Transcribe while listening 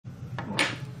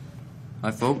Hi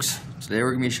folks, today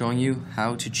we're going to be showing you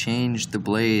how to change the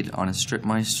blade on a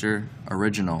StripMeister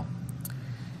original.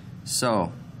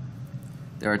 So,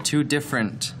 there are two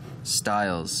different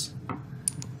styles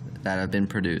that have been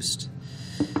produced.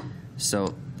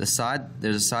 So, there's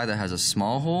a side that has a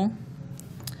small hole,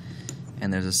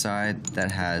 and there's a side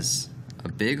that has a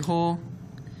big hole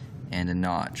and a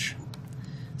notch.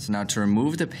 So now to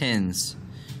remove the pins,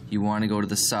 you want to go to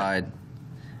the side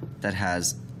that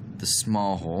has the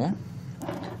small hole.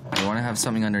 You want to have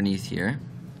something underneath here.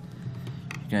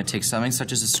 You're going to take something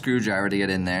such as a screwdriver to get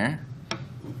in there,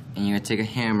 and you're going to take a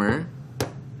hammer,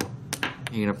 and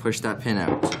you're going to push that pin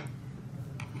out.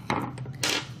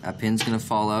 That pin's going to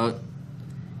fall out,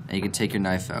 and you can take your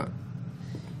knife out.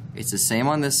 It's the same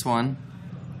on this one,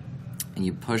 and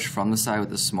you push from the side with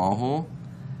the small hole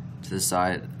to the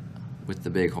side with the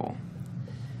big hole.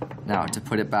 Now to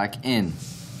put it back in,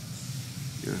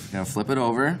 you're going to flip it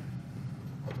over,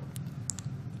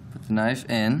 put the knife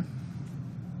in,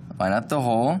 line up the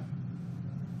hole,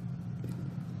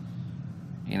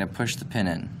 you're going to push the pin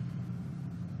in.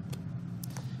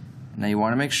 Now you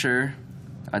want to make sure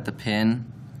that the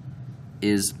pin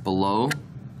is below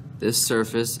this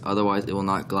surface, otherwise it will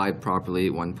not glide properly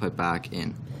when put back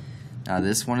in. Now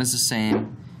this one is the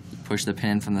same. You push the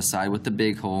pin from the side with the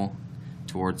big hole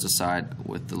towards the side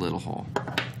with the little hole.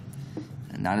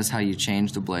 And that is how you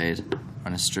change the blade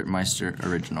on a StripMeister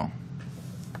original.